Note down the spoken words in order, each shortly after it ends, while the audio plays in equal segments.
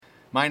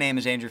My name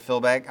is Andrew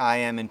Philbeck. I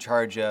am in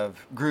charge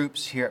of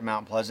groups here at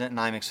Mount Pleasant, and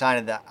I'm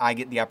excited that I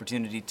get the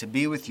opportunity to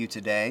be with you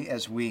today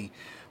as we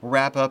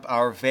wrap up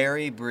our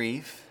very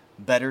brief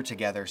Better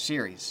Together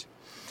series.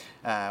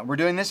 We're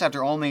doing this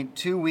after only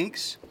 2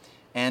 weeks,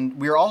 and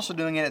we're also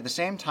doing it at the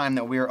same time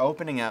that we are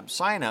opening up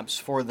sign-ups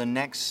for the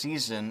next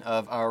season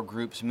of our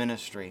group's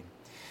ministry.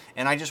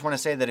 And I just want to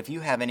say that if you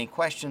have any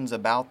questions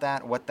about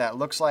that, what that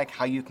looks like,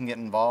 how you can get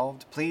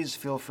involved, please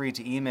feel free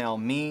to email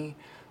me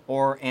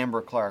or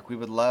Amber Clark. We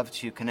would love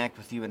to connect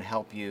with you and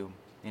help you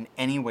in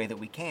any way that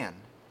we can.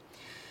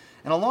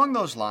 And along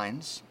those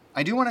lines,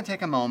 I do want to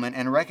take a moment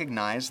and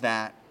recognize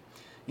that,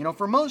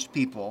 for most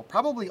people,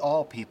 probably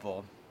all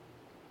people,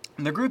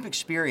 the group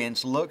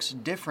experience looks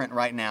different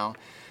right now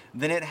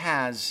than it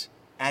has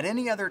at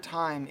any other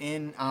time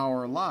in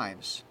our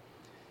lives.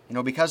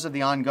 Because of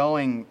the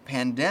ongoing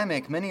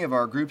pandemic, many of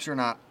our groups are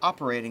not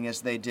operating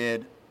as they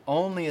did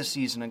only a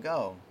season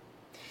ago.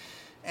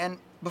 And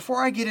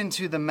before I get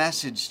into the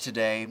message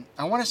today,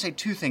 I want to say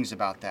 2 things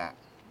about that.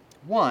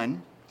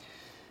 One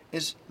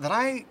is that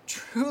I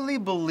truly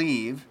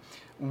believe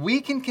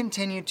we can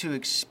continue to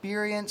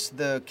experience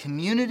the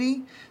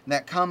community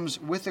that comes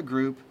with a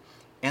group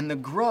and the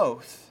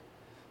growth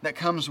that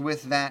comes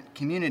with that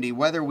community,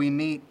 whether we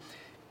meet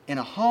in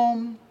a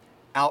home,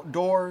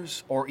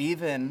 outdoors, or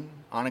even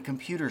on a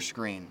computer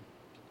screen.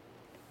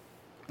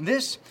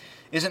 This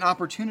is an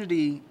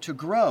opportunity to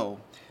grow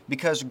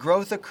because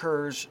growth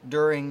occurs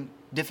during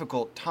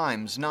difficult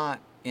times, not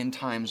in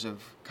times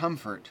of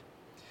comfort.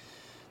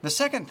 The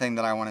second thing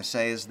that I want to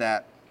say is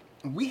that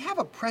we have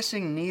a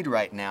pressing need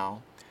right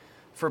now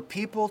for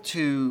people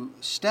to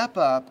step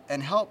up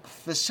and help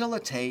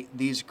facilitate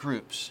these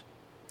groups.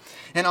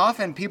 And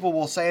often people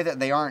will say that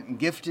they aren't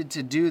gifted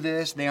to do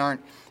this, they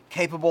aren't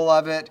capable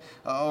of it,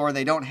 or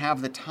they don't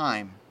have the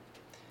time.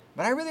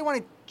 But I really want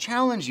to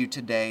challenge you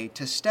today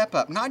to step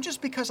up, not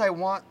just because I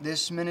want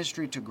this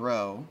ministry to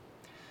grow,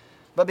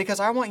 but because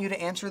I want you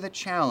to answer the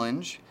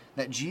challenge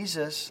that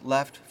Jesus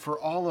left for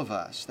all of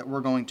us that we're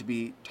going to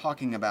be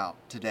talking about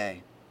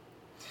today.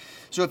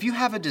 So if you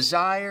have a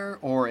desire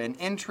or an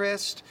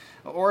interest,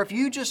 or if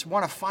you just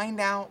want to find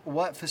out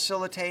what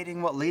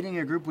facilitating, what leading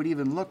a group would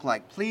even look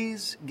like,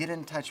 please get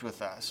in touch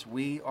with us.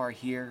 We are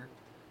here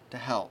to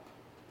help.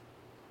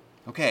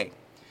 Okay,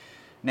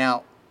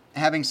 now,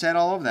 having said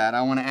all of that,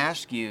 I want to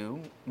ask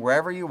you,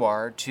 wherever you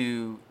are,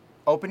 to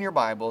open your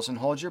Bibles and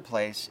hold your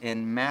place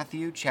in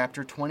Matthew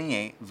chapter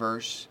 28,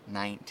 verse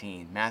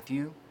 19.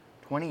 Matthew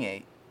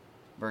 28,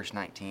 verse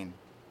 19.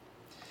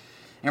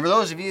 And for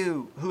those of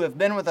you who have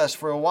been with us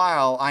for a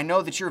while, I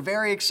know that you're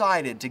very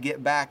excited to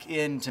get back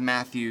into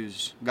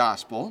Matthew's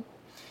gospel.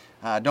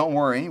 Don't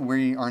worry,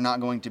 we are not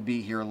going to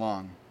be here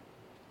long.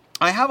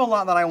 I have a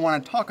lot that I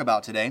want to talk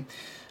about today,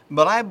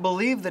 but I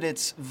believe that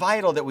it's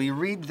vital that we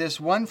read this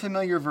one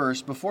familiar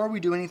verse before we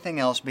do anything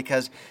else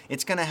because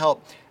it's going to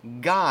help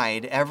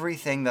guide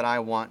everything that I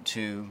want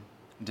to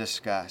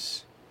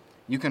discuss.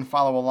 You can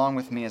follow along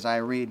with me as I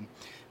read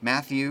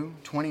Matthew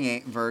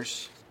 28,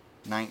 verse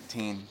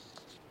 19.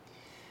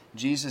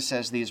 Jesus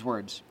says these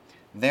words,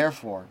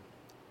 "Therefore,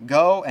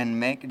 go and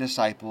make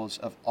disciples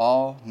of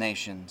all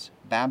nations,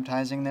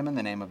 baptizing them in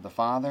the name of the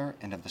Father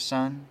and of the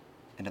Son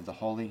and of the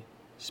Holy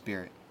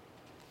Spirit."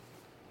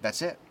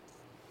 That's it.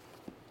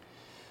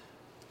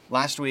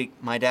 Last week,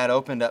 my dad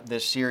opened up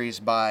this series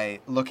by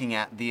looking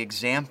at the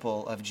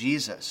example of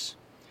Jesus.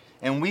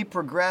 And we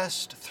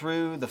progressed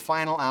through the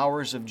final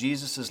hours of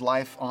Jesus'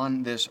 life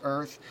on this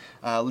earth,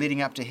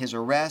 leading up to his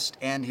arrest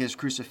and his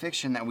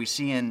crucifixion that we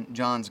see in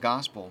John's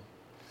Gospel.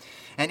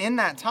 And in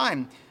that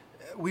time,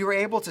 we were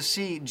able to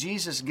see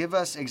Jesus give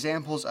us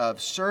examples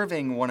of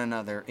serving one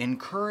another,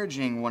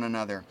 encouraging one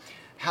another,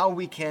 how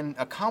we can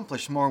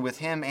accomplish more with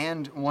him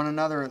and one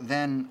another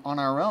than on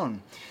our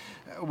own.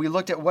 We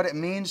looked at what it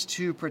means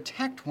to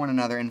protect one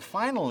another, and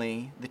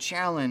finally, the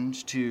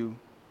challenge to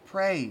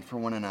pray for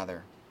one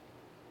another.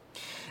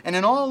 And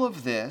in all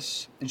of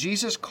this,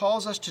 Jesus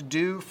calls us to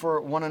do for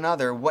one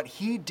another what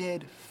he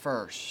did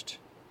first.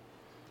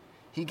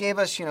 He gave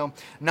us,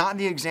 not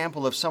the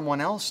example of someone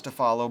else to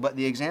follow, but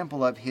the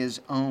example of his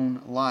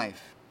own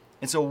life.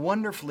 It's a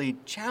wonderfully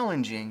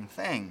challenging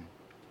thing.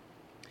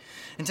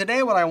 And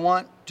today what I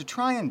want to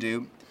try and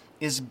do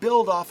is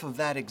build off of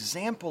that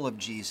example of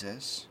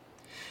Jesus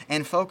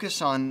and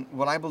focus on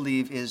what I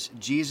believe is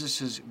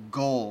Jesus'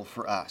 goal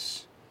for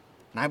us.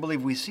 And I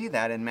believe we see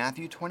that in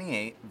Matthew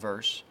 28,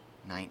 verse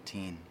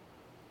 19.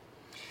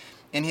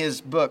 In his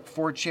book,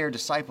 4-Chair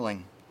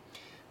Discipling,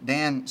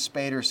 Dan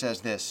Spader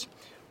says this,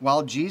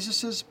 "While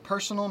Jesus'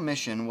 personal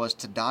mission was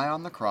to die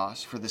on the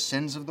cross for the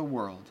sins of the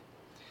world,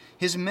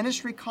 his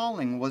ministry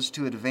calling was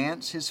to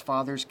advance his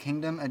Father's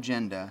kingdom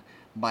agenda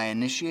by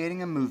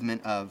initiating a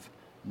movement of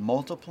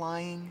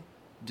multiplying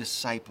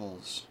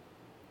disciples."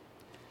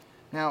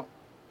 Now,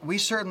 we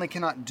certainly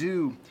cannot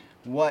do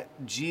what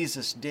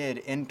Jesus did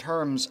in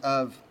terms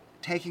of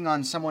taking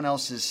on someone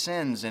else's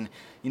sins and,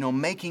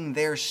 making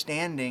their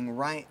standing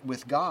right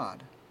with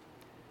God.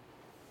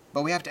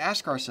 But we have to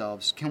ask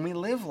ourselves, can we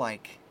live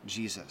like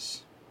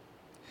Jesus?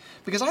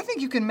 Because I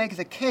think you can make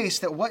the case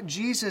that what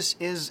Jesus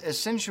is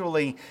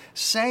essentially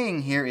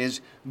saying here is,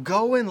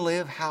 go and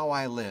live how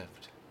I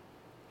lived.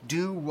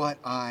 Do what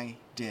I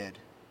did.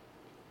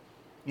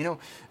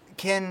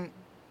 Can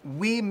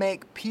we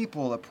make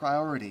people a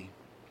priority?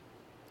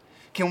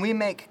 Can we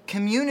make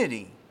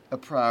community a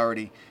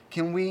priority?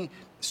 Can we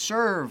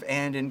serve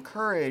and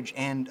encourage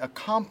and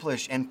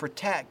accomplish and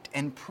protect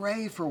and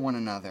pray for one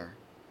another?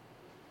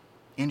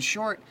 In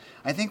short,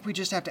 I think we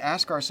just have to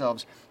ask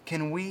ourselves,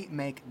 can we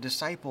make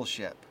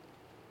discipleship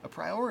a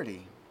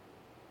priority?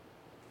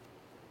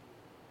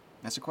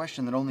 That's a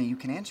question that only you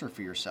can answer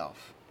for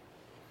yourself.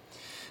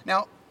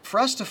 Now, for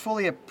us to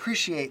fully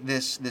appreciate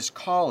this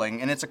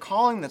calling, and it's a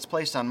calling that's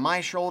placed on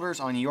my shoulders,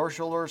 on your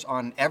shoulders,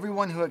 on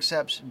everyone who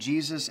accepts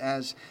Jesus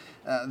as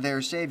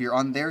their Savior,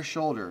 on their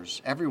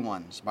shoulders,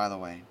 everyone's, by the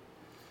way.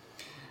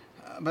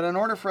 But in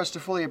order for us to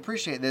fully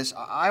appreciate this,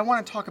 I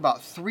want to talk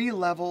about 3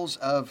 levels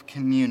of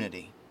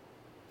community.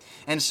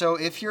 And so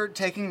if you're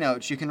taking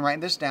notes, you can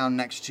write this down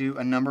next to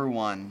a number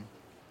 1.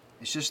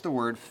 It's just the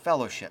word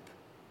fellowship.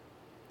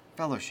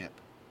 Fellowship.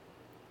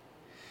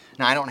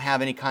 Now, I don't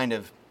have any kind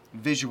of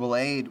visual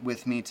aid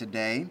with me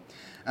today,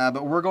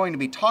 but we're going to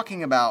be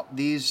talking about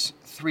these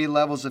 3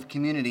 levels of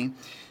community.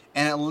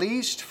 And at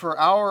least for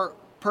our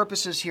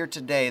purposes here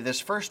today, this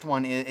first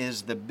one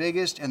is the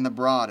biggest and the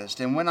broadest.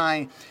 And when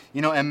I,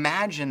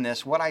 imagine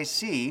this, what I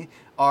see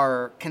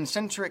are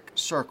concentric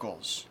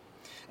circles.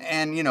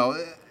 And,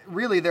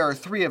 really there are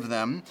 3 of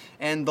them.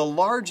 And the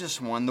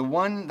largest one, the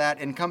one that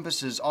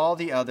encompasses all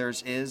the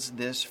others, is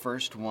this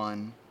first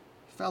one,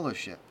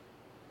 fellowship.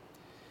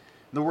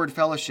 The word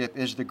fellowship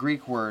is the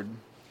Greek word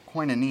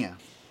koinonia.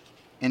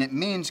 And it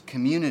means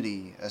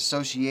community,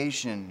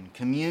 association,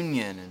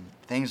 communion, and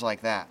things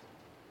like that.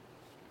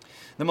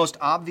 The most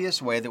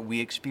obvious way that we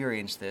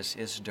experience this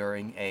is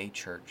during a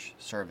church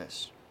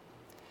service.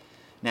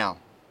 Now,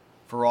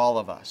 for all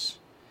of us,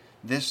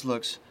 this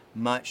looks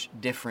much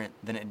different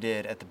than it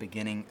did at the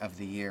beginning of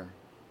the year.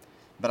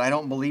 But I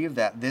don't believe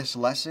that this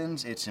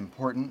lessens its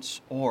importance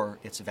or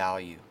its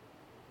value.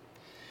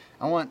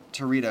 I want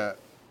to read a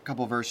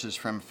couple verses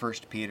from 1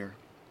 Peter.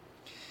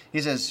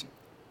 He says,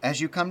 "As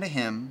you come to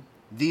him,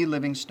 the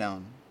living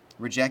stone,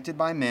 rejected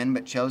by men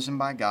but chosen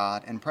by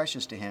God and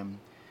precious to him,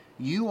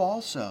 you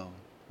also,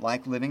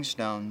 like living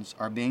stones,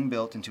 are being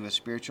built into a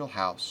spiritual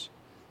house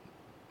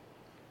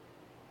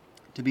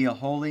to be a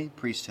holy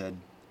priesthood,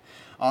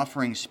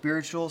 offering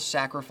spiritual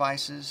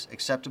sacrifices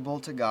acceptable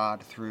to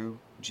God through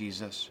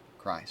Jesus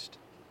Christ."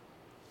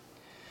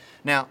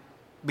 Now,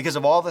 because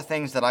of all the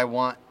things that I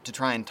want to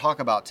try and talk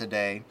about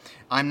today,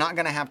 I'm not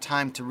going to have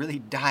time to really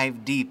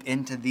dive deep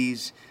into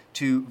these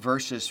 2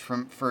 verses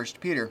from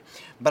 1 Peter,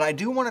 but I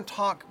do want to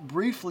talk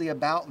briefly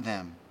about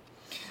them.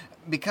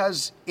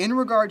 Because in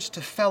regards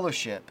to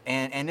fellowship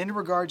and in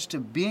regards to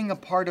being a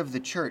part of the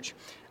church,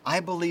 I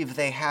believe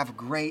they have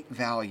great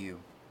value.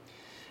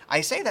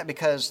 I say that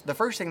because the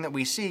first thing that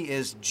we see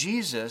is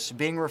Jesus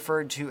being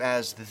referred to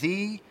as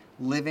the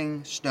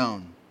living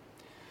stone.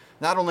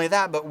 Not only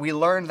that, but we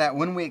learn that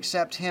when we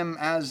accept him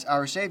as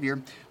our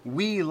Savior,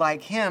 we,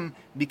 like him,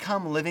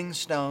 become living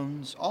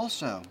stones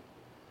also.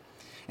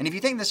 And if you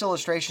think this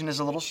illustration is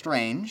a little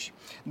strange,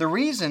 the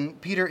reason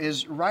Peter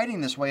is writing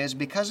this way is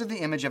because of the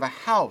image of a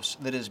house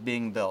that is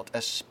being built,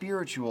 a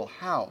spiritual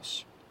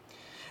house.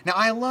 Now,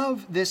 I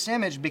love this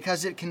image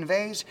because it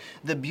conveys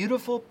the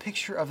beautiful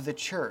picture of the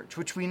church,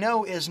 which we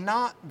know is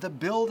not the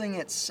building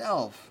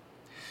itself,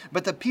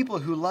 but the people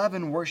who love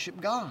and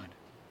worship God.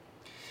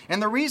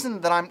 And the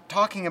reason that I'm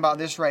talking about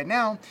this right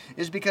now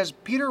is because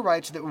Peter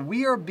writes that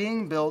we are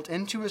being built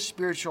into a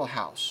spiritual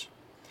house.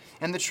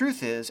 And the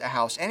truth is, a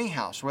house, any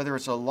house, whether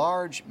it's a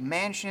large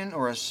mansion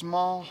or a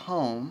small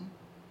home,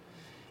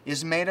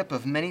 is made up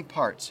of many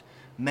parts,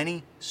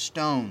 many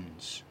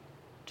stones,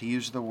 to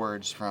use the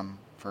words from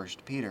 1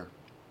 Peter.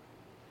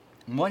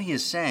 And what he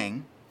is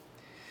saying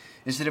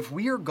is that if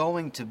we are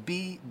going to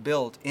be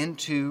built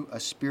into a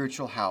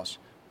spiritual house,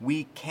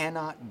 we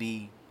cannot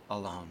be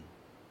alone.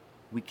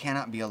 We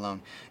cannot be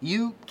alone.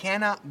 You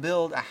cannot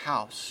build a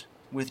house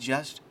with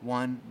just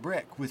one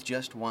brick, with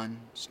just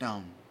one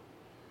stone.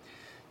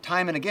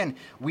 Time and again,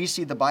 we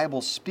see the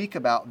Bible speak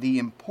about the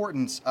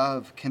importance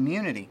of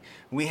community.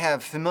 We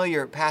have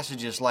familiar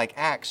passages like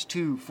Acts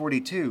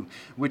 2:42,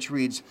 which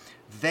reads,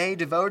 "They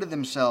devoted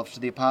themselves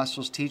to the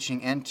apostles'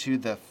 teaching and to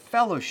the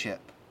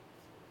fellowship,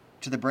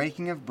 to the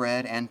breaking of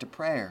bread and to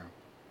prayer."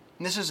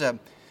 And this is a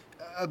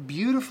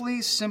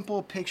beautifully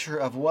simple picture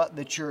of what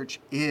the church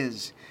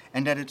is.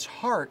 And at its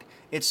heart,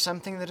 it's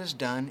something that is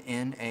done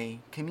in a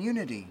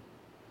community.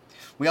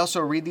 We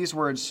also read these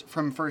words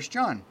from 1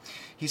 John.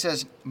 He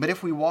says, "But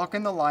if we walk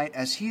in the light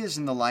as he is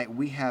in the light,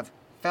 we have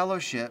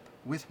fellowship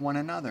with one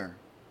another.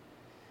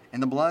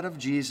 And the blood of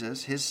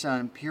Jesus, his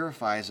Son,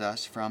 purifies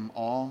us from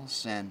all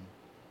sin."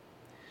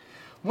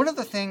 One of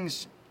the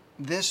things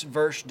this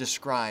verse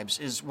describes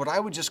is what I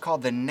would just call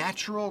the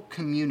natural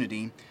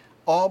community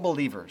all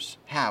believers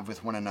have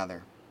with one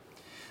another.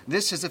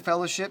 This is a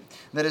fellowship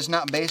that is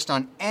not based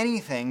on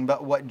anything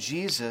but what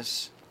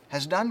Jesus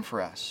has done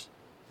for us.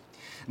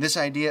 This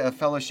idea of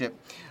fellowship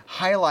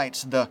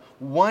highlights the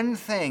one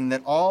thing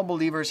that all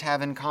believers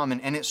have in common,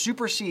 and it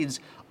supersedes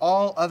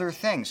all other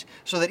things,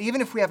 so that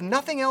even if we have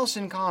nothing else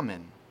in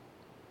common,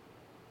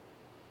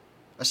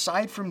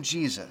 aside from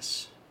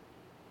Jesus,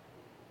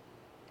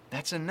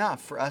 that's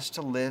enough for us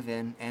to live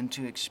in and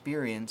to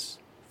experience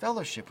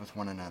fellowship with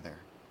one another.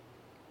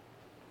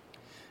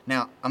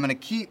 Now, I'm going to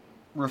keep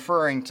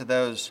referring to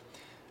those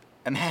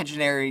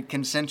imaginary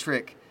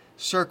concentric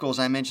circles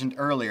I mentioned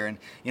earlier. And,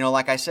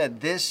 like I said,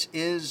 this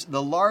is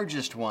the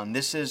largest one.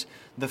 This is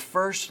the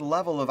first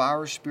level of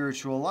our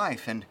spiritual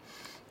life. And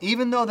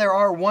even though there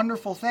are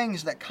wonderful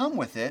things that come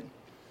with it,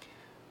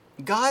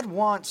 God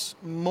wants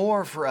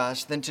more for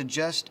us than to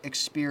just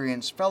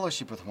experience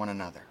fellowship with one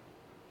another.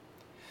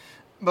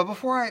 But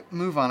before I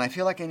move on, I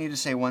feel like I need to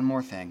say one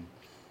more thing.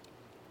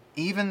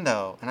 Even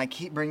though, and I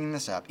keep bringing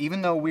this up,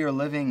 even though we are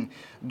living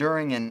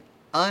during an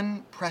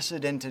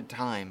unprecedented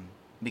time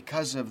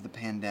because of the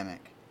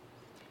pandemic,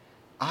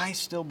 I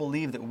still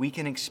believe that we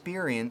can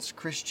experience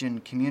Christian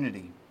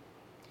community.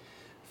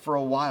 For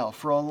a while,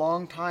 for a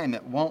long time,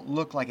 it won't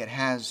look like it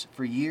has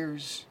for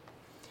years.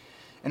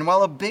 And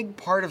while a big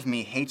part of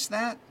me hates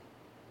that,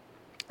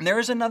 there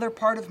is another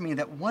part of me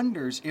that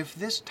wonders if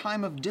this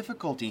time of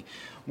difficulty,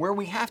 where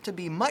we have to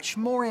be much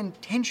more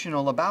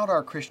intentional about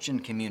our Christian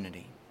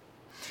community,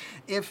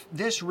 if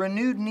this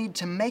renewed need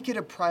to make it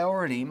a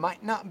priority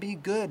might not be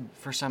good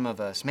for some of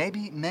us,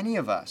 maybe many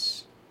of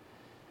us.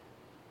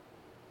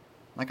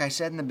 Like I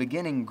said in the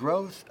beginning,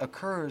 growth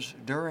occurs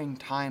during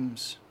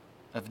times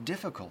of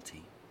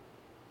difficulty.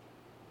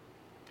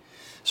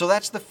 So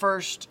that's the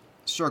first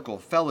circle,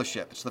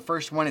 fellowship. It's the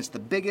first one, it's the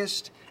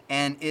biggest,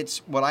 and it's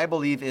what I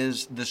believe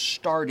is the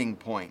starting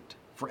point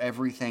for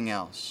everything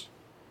else.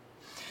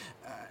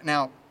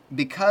 Now,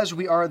 because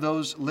we are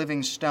those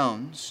living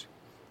stones,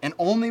 and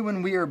only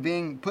when we are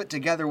being put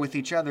together with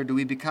each other do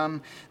we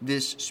become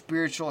this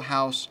spiritual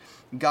house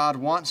God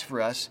wants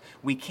for us,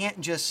 we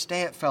can't just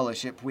stay at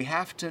fellowship. We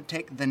have to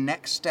take the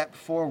next step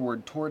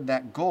forward toward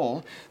that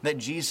goal that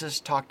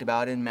Jesus talked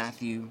about in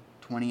Matthew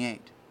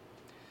 28.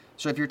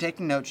 So if you're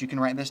taking notes, you can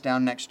write this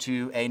down next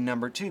to a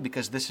number 2,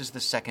 because this is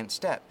the second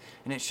step,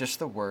 and it's just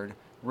the word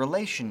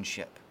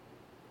relationship.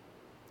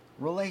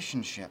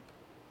 Relationship.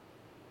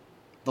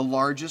 The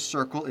largest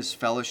circle is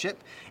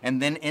fellowship,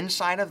 and then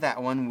inside of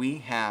that one we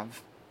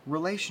have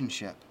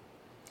relationship.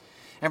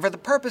 And for the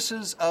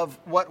purposes of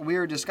what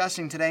we're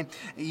discussing today,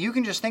 you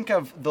can just think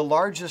of the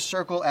largest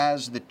circle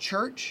as the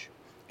church,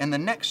 and the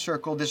next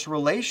circle, this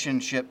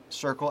relationship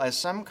circle, as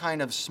some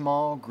kind of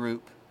small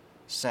group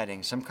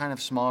setting, some kind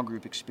of small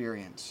group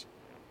experience.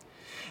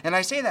 And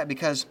I say that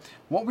because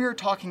what we are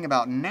talking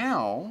about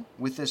now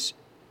with this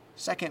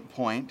second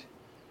point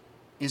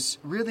is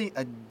really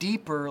a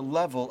deeper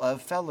level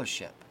of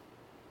fellowship.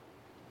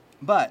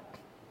 But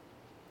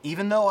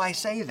even though I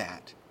say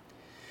that,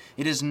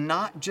 it is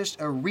not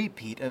just a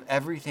repeat of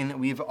everything that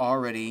we've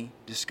already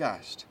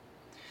discussed.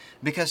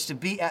 Because to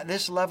be at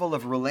this level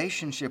of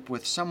relationship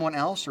with someone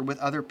else or with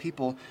other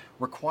people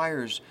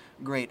requires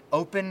great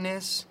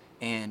openness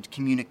and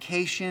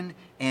communication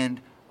and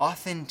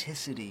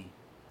authenticity.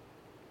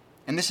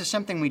 And this is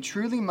something we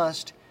truly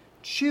must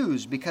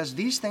choose, because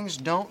these things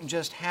don't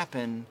just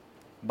happen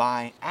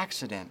by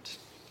accident.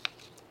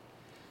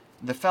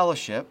 The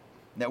fellowship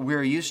that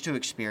we're used to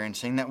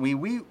experiencing, that we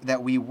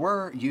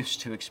were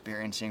used to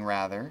experiencing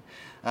rather,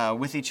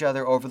 with each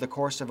other over the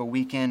course of a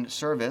weekend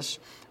service,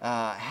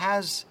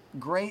 has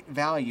great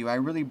value. I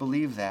really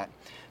believe that.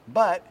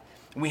 But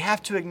we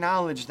have to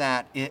acknowledge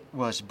that it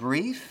was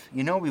brief.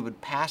 We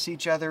would pass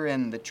each other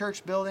in the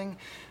church building,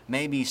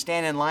 maybe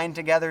stand in line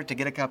together to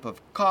get a cup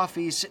of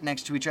coffee, sit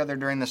next to each other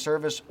during the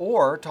service,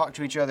 or talk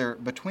to each other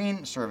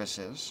between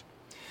services.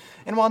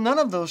 And while none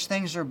of those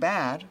things are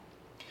bad,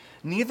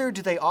 neither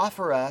do they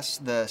offer us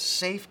the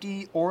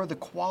safety or the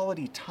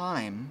quality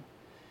time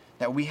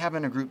that we have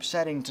in a group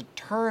setting to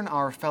turn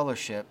our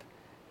fellowship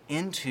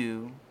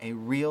into a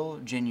real,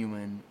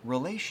 genuine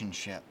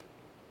relationship.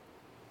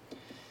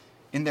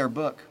 In their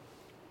book,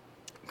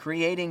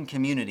 Creating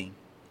Community,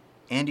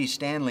 Andy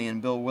Stanley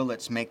and Bill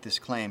Willits make this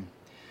claim.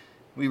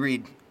 We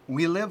read,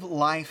 "We live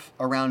life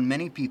around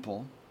many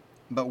people,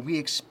 but we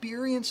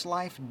experience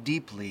life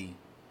deeply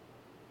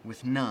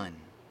with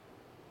none."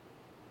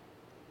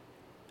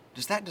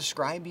 Does that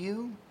describe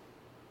you?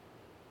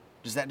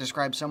 Does that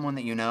describe someone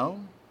that you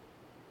know?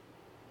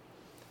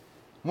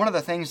 One of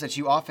the things that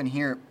you often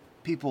hear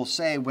people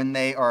say when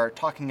they are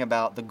talking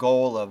about the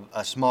goal of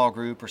a small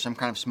group or some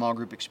kind of small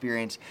group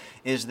experience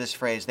is this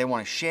phrase: they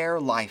want to share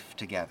life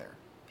together.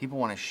 People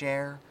want to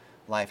share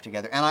life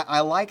together. And I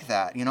like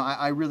that.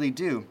 I really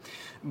do.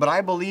 But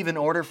I believe in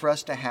order for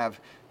us to have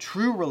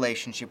true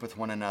relationship with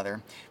one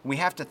another, we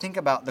have to think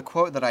about the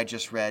quote that I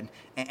just read,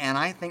 and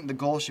I think the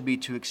goal should be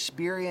to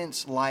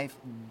experience life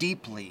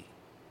deeply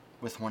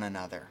with one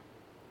another.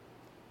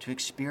 To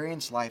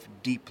experience life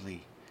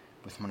deeply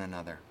with one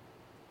another.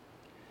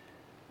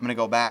 I'm going to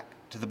go back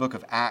to the book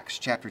of Acts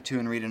chapter 2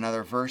 and read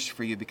another verse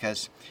for you,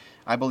 because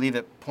I believe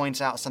it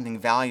points out something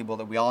valuable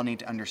that we all need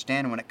to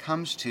understand when it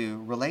comes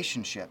to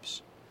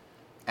relationships.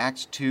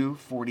 Acts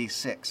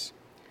 2:46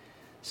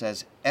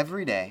 says,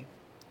 "Every day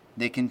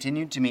they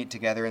continued to meet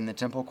together in the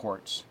temple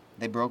courts.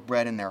 They broke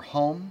bread in their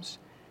homes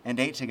and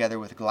ate together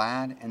with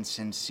glad and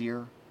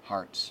sincere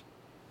hearts."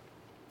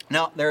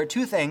 Now, there are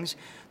two things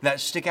that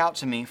stick out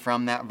to me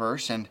from that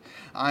verse, and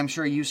I'm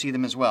sure you see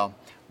them as well.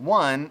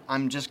 One,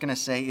 I'm just going to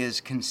say,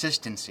 is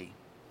consistency.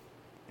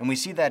 And we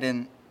see that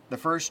in the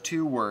first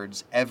two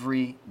words,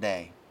 every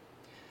day.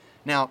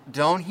 Now,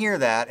 don't hear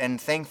that and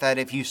think that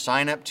if you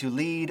sign up to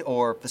lead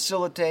or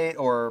facilitate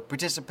or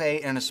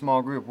participate in a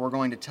small group, we're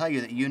going to tell you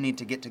that you need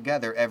to get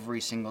together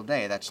every single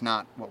day. That's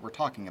not what we're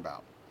talking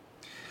about.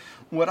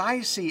 What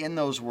I see in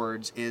those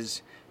words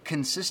is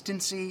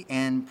consistency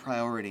and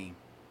priority.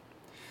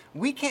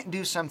 We can't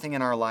do something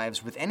in our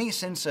lives with any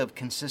sense of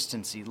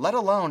consistency, let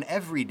alone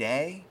every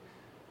day,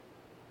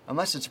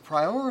 unless it's a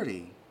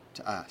priority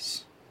to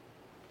us.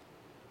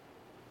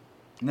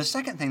 And the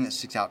second thing that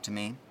sticks out to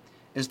me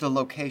is the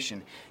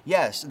location.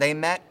 Yes, they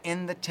met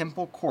in the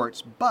temple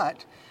courts,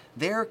 but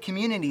their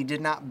community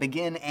did not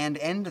begin and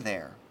end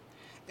there.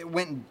 It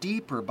went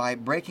deeper by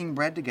breaking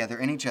bread together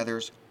in each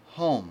other's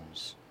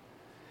homes.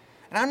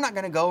 And I'm not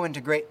going to go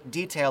into great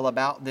detail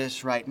about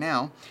this right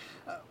now,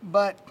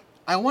 but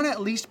I want to at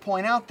least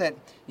point out that,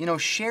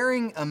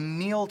 sharing a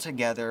meal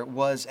together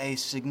was a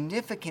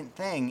significant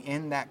thing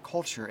in that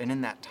culture and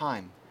in that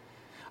time.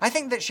 I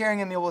think that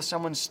sharing a meal with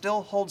someone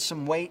still holds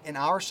some weight in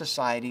our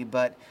society,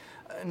 but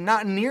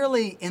not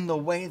nearly in the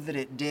way that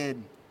it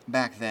did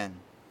back then.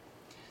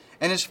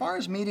 And as far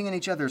as meeting in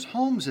each other's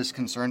homes is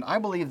concerned, I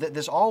believe that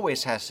this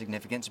always has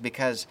significance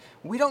because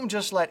we don't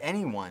just let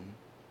anyone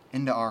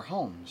into our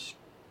homes.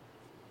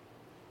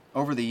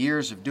 Over the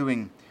years of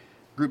doing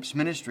groups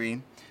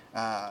ministry,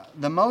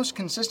 the most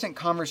consistent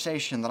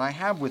conversation that I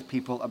have with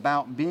people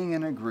about being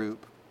in a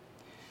group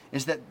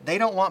is that they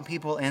don't want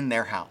people in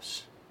their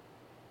house.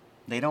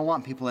 They don't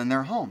want people in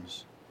their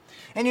homes.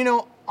 And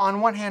on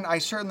one hand, I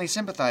certainly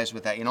sympathize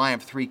with that. I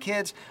have 3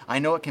 kids. I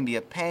know it can be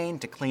a pain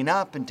to clean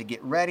up and to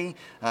get ready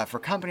for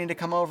company to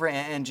come over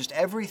and just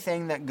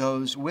everything that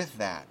goes with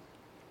that.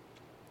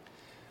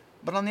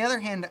 But on the other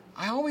hand,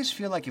 I always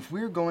feel like if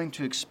we're going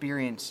to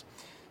experience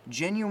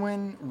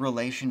genuine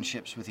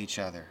relationships with each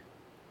other,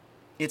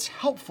 it's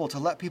helpful to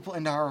let people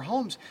into our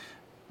homes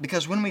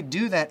because when we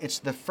do that, it's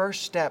the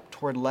first step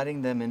toward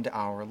letting them into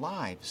our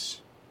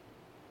lives.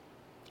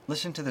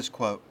 Listen to this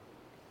quote.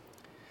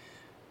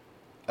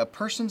 "A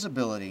person's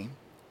ability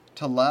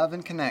to love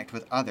and connect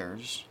with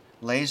others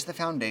lays the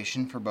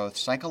foundation for both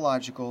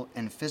psychological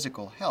and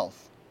physical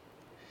health.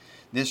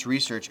 This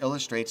research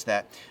illustrates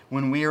that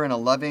when we are in a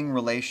loving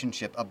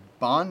relationship, a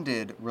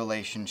bonded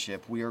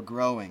relationship, we are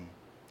growing.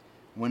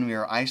 When we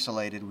are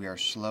isolated, we are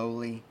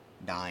slowly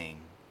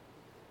dying."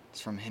 It's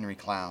from Henry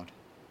Cloud.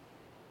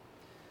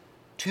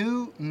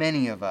 Too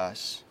many of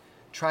us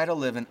try to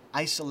live an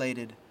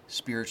isolated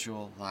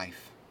spiritual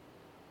life.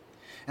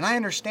 And I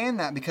understand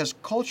that because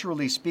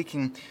culturally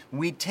speaking,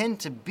 we tend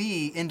to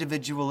be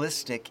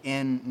individualistic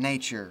in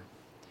nature.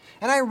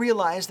 And I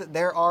realize that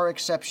there are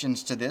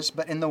exceptions to this,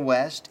 but in the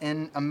West,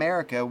 in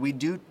America, we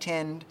do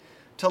tend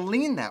to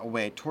lean that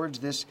way towards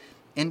this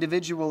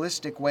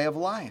individualistic way of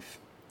life.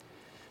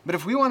 But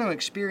if we want to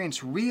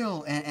experience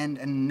real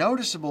and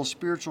noticeable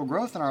spiritual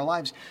growth in our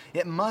lives,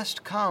 it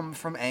must come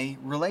from a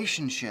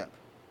relationship.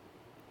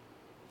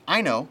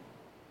 I know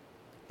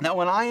that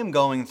when I am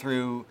going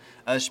through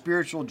a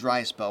spiritual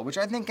dry spell, which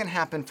I think can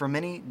happen for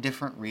many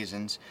different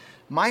reasons,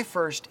 my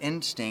first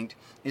instinct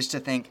is to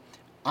think,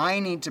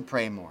 I need to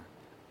pray more.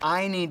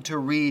 I need to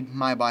read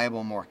my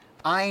Bible more.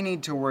 I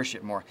need to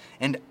worship more.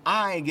 And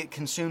I get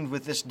consumed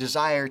with this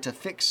desire to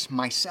fix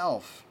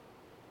myself.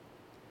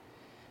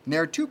 And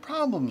there are 2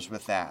 problems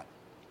with that.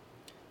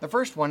 The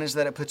first one is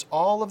that it puts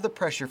all of the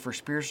pressure for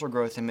spiritual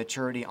growth and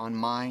maturity on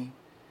my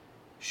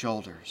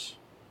shoulders.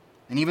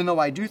 And even though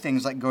I do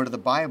things like go to the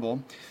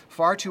Bible,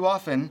 far too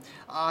often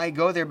I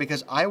go there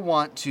because I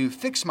want to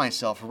fix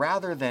myself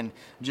rather than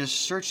just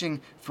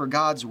searching for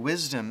God's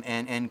wisdom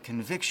and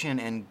conviction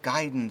and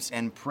guidance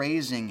and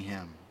praising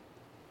Him.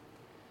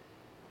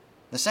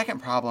 The second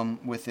problem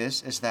with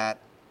this is that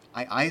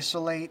I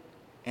isolate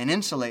and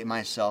insulate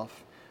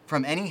myself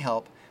from any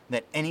help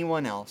that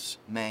anyone else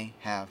may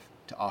have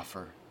to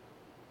offer.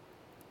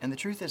 And the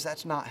truth is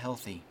that's not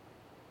healthy.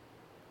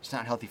 It's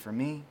not healthy for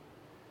me.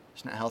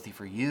 It's not healthy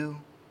for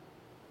you.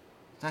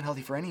 It's not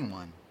healthy for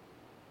anyone.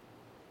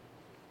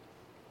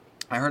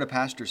 I heard a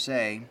pastor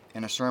say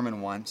in a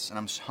sermon once, and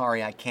I'm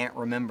sorry I can't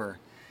remember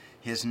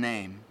his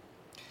name,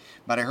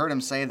 but I heard him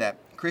say that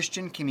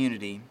Christian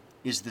community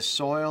is the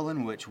soil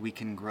in which we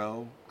can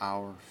grow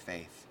our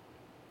faith.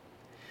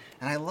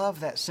 And I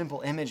love that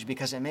simple image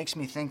because it makes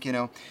me think,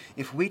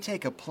 if we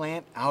take a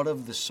plant out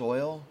of the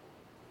soil,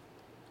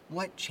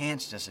 what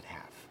chance does it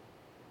have?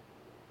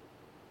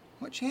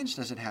 What chance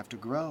does it have to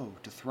grow,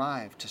 to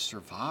thrive, to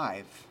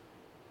survive?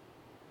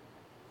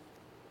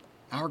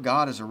 Our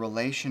God is a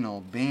relational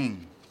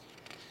being.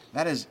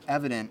 That is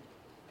evident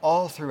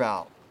all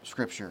throughout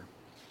Scripture.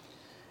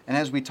 And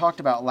as we talked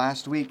about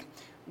last week,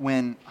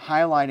 when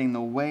highlighting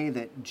the way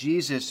that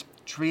Jesus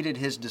treated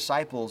his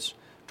disciples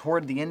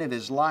toward the end of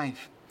his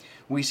life,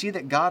 we see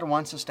that God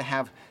wants us to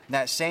have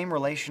that same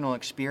relational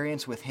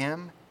experience with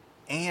him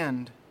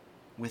and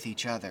with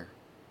each other.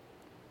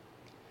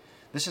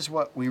 This is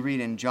what we read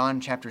in John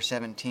chapter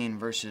 17,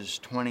 verses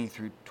 20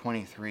 through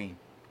 23.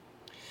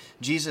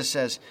 Jesus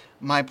says,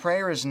 "My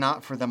prayer is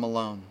not for them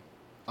alone.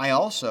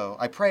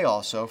 I pray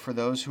also for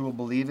those who will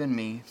believe in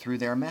me through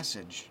their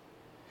message,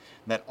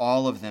 that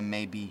all of them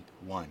may be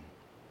one.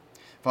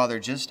 Father,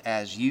 just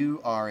as you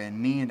are in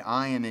me and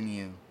I am in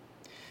you,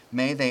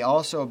 may they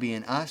also be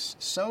in us,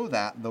 so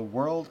that the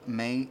world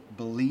may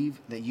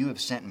believe that you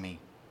have sent me.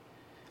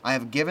 I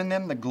have given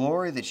them the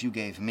glory that you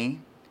gave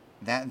me,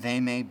 that they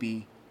may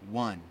be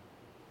one,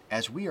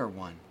 as we are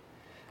one,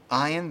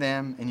 I and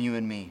them and you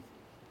and me.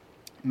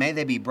 May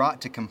they be brought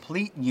to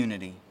complete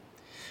unity,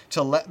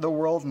 to let the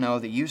world know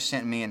that you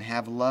sent me and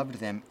have loved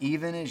them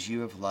even as you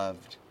have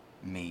loved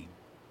me."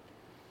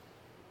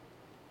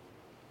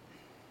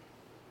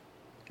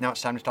 Now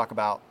it's time to talk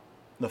about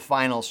the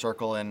final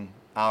circle in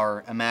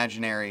our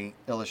imaginary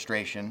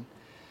illustration.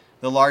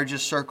 The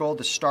largest circle,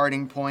 the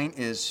starting point,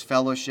 is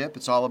fellowship.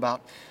 It's all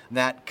about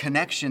that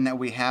connection that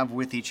we have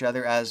with each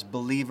other as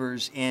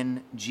believers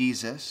in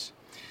Jesus.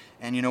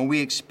 And we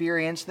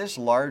experience this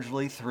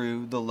largely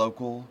through the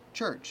local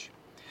church.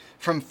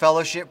 From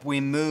fellowship, we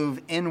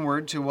move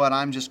inward to what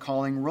I'm just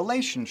calling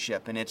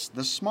relationship, and it's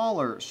the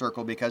smaller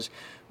circle because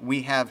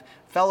we have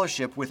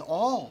fellowship with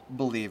all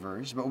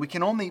believers, but we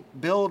can only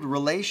build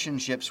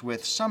relationships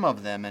with some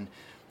of them, and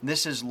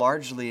this is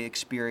largely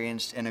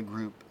experienced in a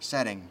group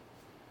setting.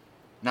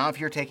 Now, if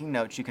you're taking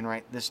notes, you can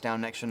write this down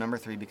next to number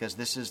 3 because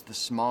this is the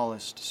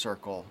smallest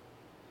circle,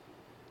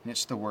 and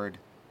it's the word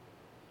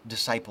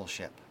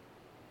discipleship.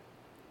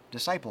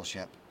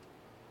 Discipleship.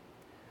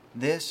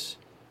 This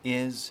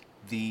is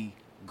the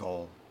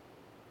goal.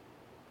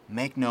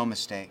 Make no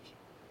mistake.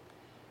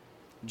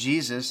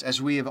 Jesus,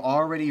 as we have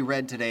already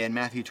read today in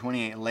Matthew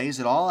 28, lays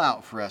it all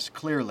out for us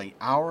clearly.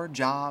 Our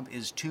job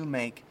is to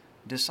make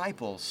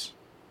disciples.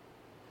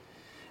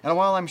 And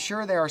while I'm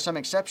sure there are some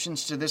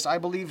exceptions to this, I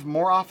believe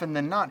more often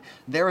than not,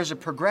 there is a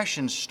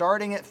progression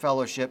starting at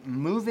fellowship,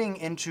 moving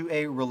into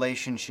a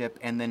relationship,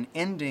 and then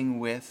ending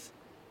with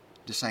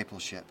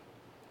discipleship.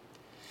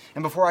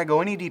 And before I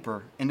go any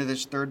deeper into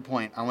this third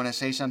point, I want to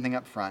say something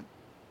up front.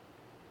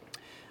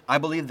 I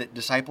believe that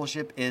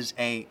discipleship is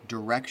a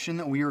direction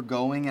that we are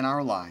going in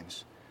our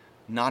lives,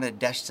 not a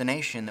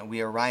destination that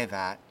we arrive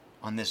at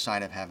on this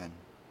side of heaven.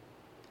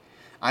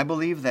 I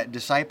believe that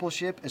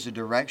discipleship is a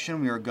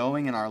direction we are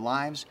going in our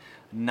lives,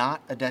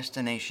 not a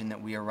destination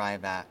that we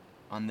arrive at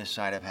on this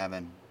side of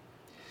heaven.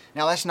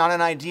 Now, that's not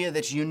an idea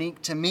that's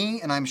unique to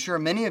me, and I'm sure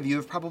many of you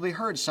have probably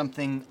heard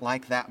something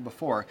like that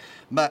before,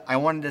 but I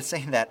wanted to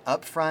say that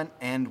up front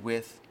and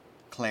with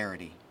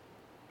clarity.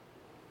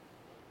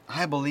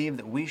 I believe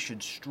that we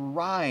should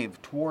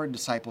strive toward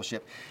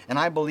discipleship, and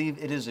I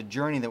believe it is a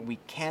journey that we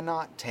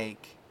cannot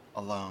take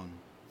alone.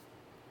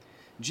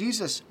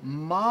 Jesus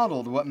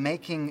modeled what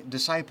making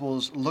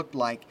disciples looked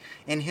like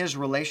in his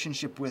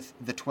relationship with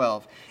the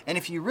 12. And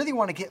if you really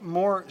want to get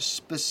more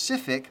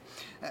specific,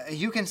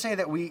 you can say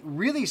that we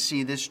really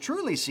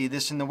truly see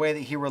this in the way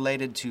that he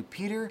related to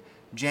Peter,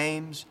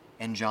 James,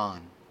 and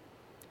John.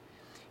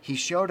 He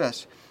showed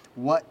us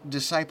what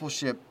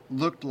discipleship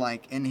looked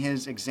like in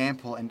his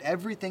example, and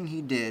everything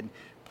he did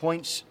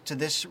points to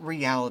this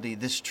reality,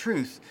 this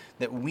truth,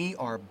 that we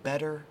are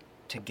better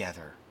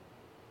together.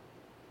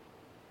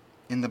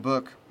 In the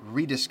book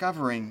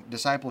Rediscovering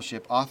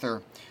Discipleship,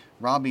 author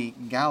Robbie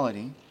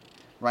Gallaty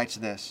writes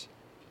this: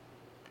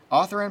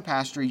 Author and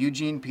pastor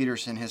Eugene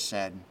Peterson has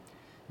said,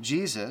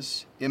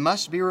 Jesus, it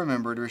must be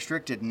remembered,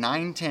 restricted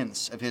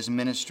 9/10 of his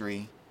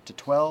ministry to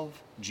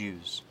 12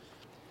 Jews.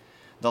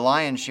 The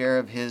lion's share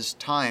of his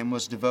time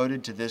was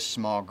devoted to this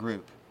small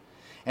group,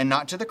 and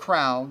not to the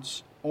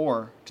crowds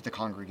or to the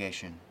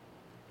congregation.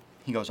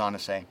 He goes on to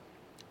say,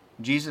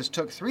 Jesus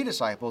took 3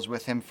 disciples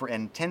with him for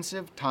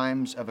intensive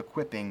times of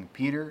equipping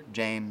Peter,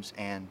 James,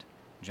 and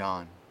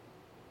John.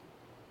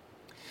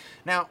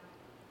 Now,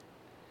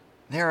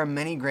 there are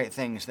many great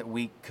things that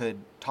we could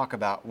talk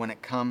about when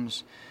it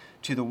comes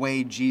to the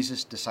way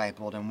Jesus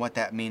discipled and what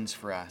that means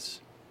for us.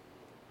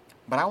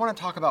 But I want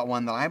to talk about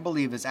one that I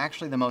believe is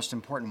actually the most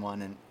important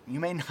one, and you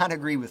may not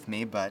agree with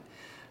me, but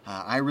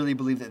I really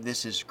believe that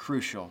this is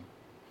crucial.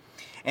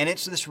 And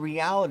it's this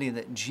reality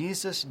that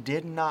Jesus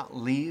did not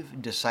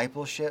leave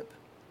discipleship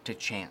to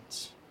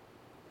chance.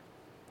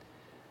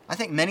 I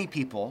think many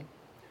people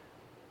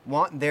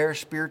want their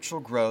spiritual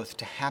growth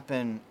to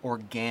happen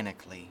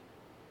organically,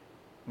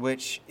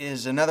 which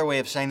is another way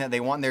of saying that they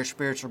want their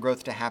spiritual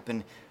growth to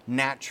happen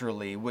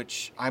naturally,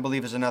 which I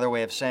believe is another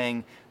way of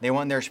saying they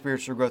want their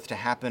spiritual growth to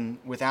happen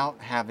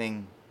without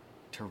having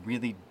to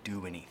really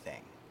do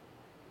anything.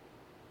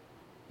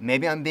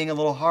 Maybe I'm being a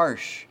little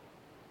harsh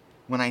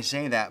when I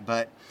say that,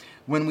 but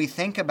when we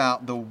think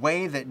about the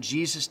way that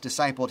Jesus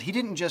discipled, he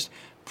didn't just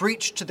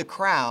preach to the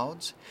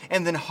crowds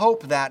and then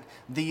hope that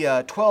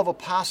the 12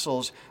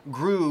 apostles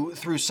grew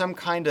through some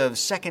kind of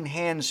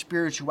secondhand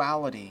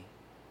spirituality.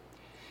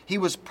 He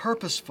was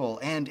purposeful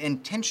and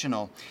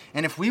intentional.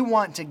 And if we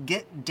want to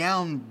get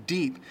down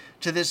deep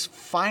to this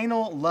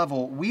final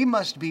level, we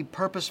must be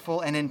purposeful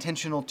and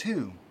intentional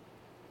too.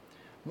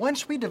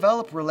 Once we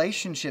develop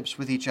relationships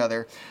with each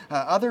other,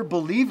 other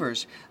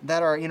believers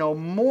that are,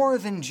 more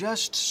than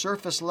just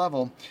surface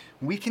level,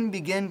 we can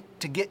begin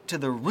to get to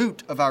the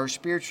root of our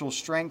spiritual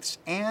strengths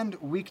and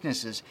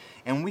weaknesses,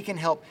 and we can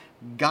help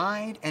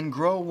guide and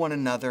grow one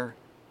another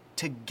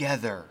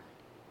together.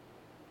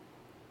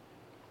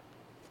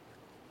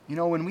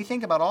 When we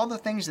think about all the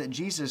things that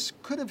Jesus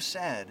could have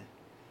said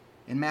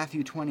in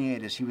Matthew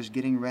 28 as he was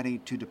getting ready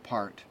to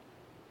depart,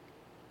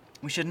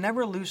 we should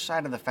never lose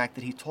sight of the fact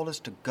that he told us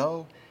to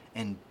go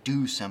and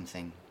do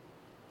something.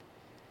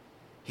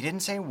 He didn't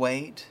say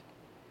wait.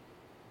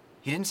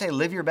 He didn't say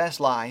live your best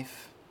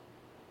life.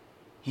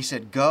 He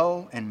said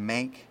go and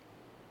make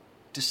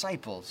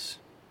disciples.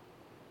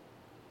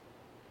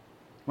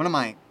 One of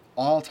my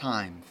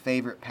all-time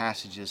favorite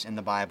passages in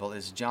the Bible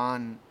is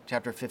John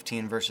chapter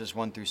 15, verses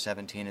 1 through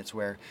 17. It's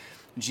where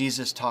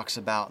Jesus talks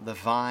about the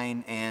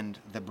vine and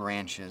the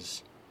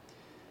branches.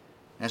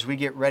 As we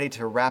get ready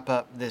to wrap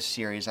up this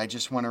series, I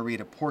just want to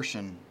read a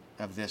portion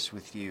of this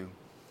with you.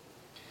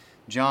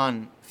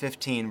 John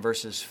 15,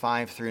 verses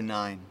 5 through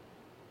 9.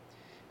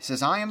 It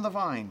says, I am the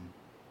vine,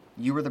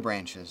 you are the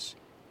branches.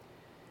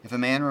 If a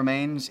man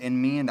remains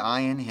in me and I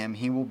in him,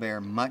 he will bear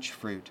much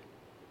fruit.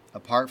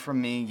 Apart from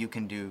me, you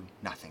can do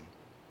nothing.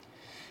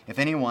 If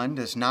anyone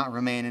does not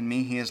remain in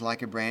me, he is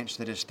like a branch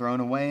that is thrown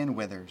away and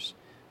withers.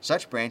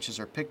 Such branches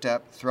are picked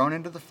up, thrown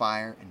into the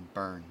fire, and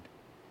burned.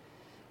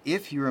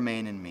 If you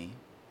remain in me,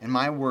 and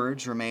my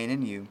words remain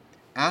in you,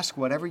 ask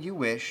whatever you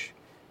wish,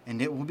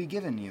 and it will be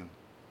given you.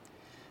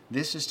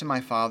 This is to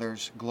my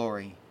Father's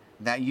glory,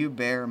 that you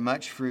bear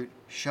much fruit,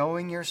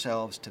 showing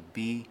yourselves to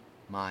be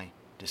my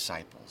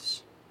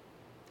disciples.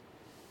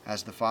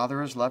 As the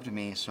Father has loved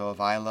me, so have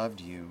I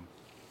loved you.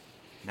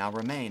 Now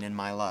remain in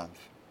my love.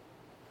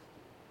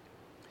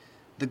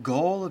 The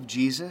goal of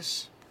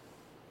Jesus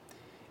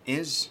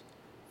is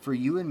for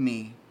you and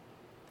me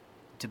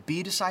to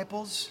be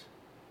disciples,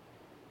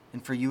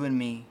 and for you and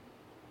me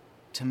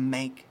to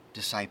make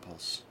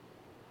disciples.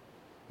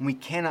 We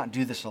cannot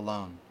do this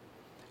alone.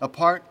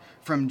 Apart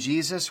from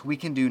Jesus, we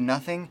can do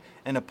nothing,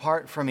 and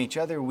apart from each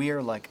other, we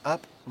are like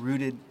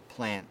uprooted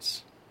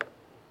plants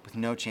with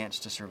no chance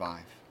to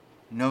survive,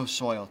 no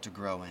soil to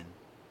grow in.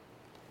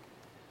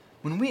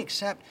 When we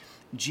accept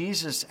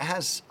Jesus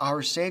as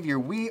our Savior,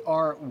 we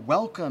are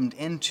welcomed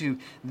into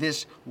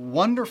this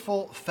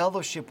wonderful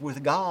fellowship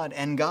with God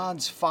and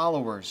God's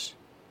followers.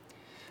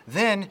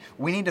 Then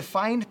we need to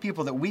find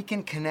people that we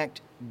can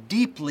connect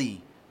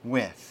deeply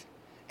with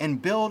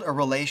and build a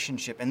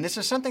relationship. And this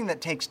is something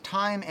that takes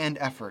time and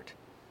effort.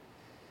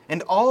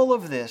 And all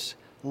of this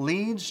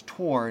leads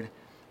toward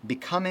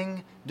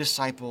becoming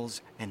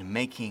disciples and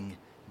making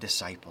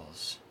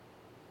disciples.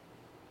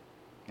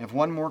 I have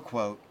one more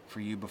quote for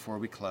you before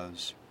we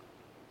close.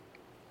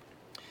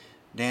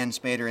 Dan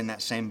Spader, in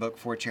that same book,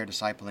 4-Chair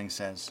Discipling,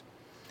 says,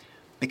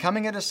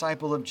 becoming a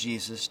disciple of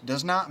Jesus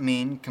does not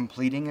mean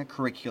completing a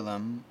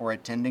curriculum or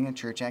attending a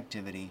church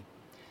activity.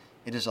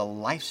 It is a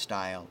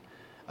lifestyle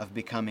of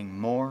becoming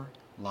more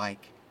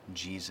like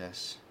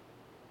Jesus.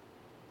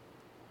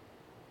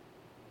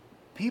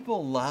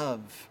 People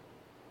love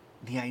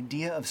the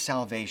idea of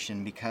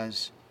salvation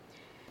because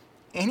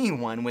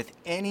anyone with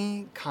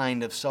any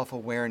kind of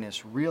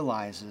self-awareness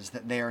realizes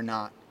that they are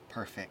not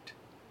perfect.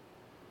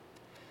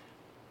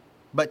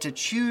 But to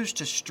choose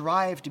to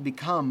strive to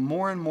become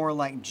more and more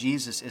like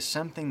Jesus is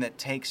something that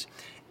takes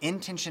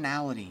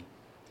intentionality.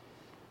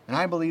 And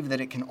I believe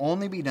that it can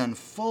only be done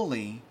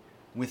fully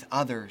with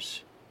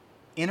others,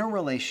 in a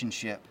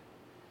relationship,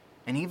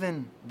 and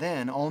even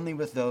then only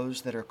with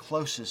those that are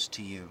closest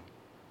to you.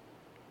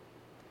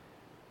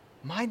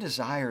 My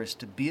desire is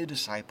to be a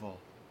disciple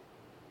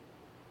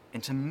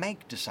and to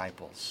make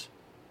disciples.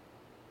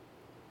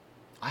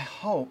 I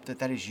hope that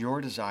that is your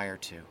desire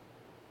too.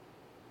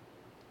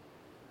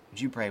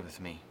 Would you pray with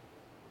me?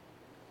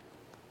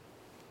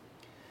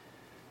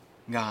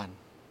 God,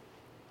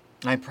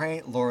 I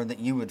pray, Lord, that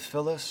you would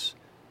fill us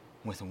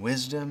with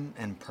wisdom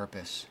and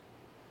purpose,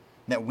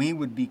 that we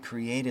would be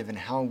creative in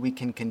how we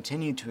can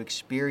continue to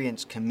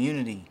experience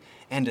community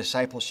and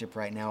discipleship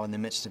right now in the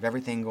midst of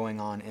everything going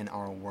on in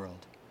our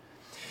world.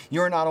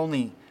 You are not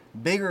only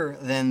bigger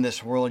than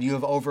this world, you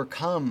have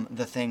overcome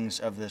the things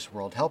of this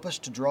world. Help us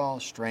to draw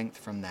strength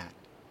from that.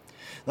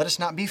 Let us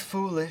not be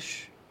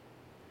foolish,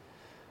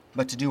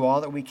 but to do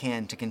all that we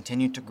can to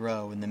continue to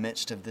grow in the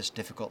midst of this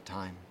difficult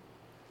time.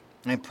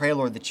 And I pray,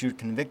 Lord, that you would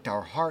convict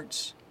our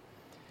hearts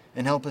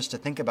and help us to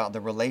think about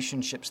the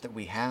relationships that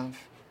we have,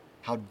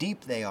 how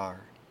deep they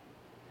are,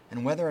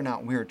 and whether or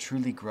not we are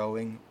truly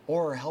growing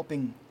or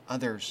helping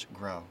others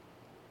grow.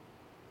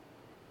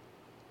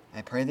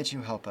 I pray that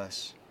you help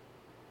us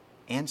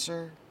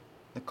answer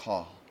the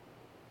call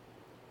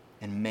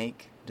and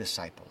make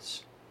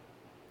disciples.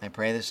 I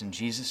pray this in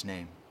Jesus'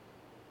 name.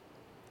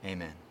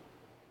 Amen.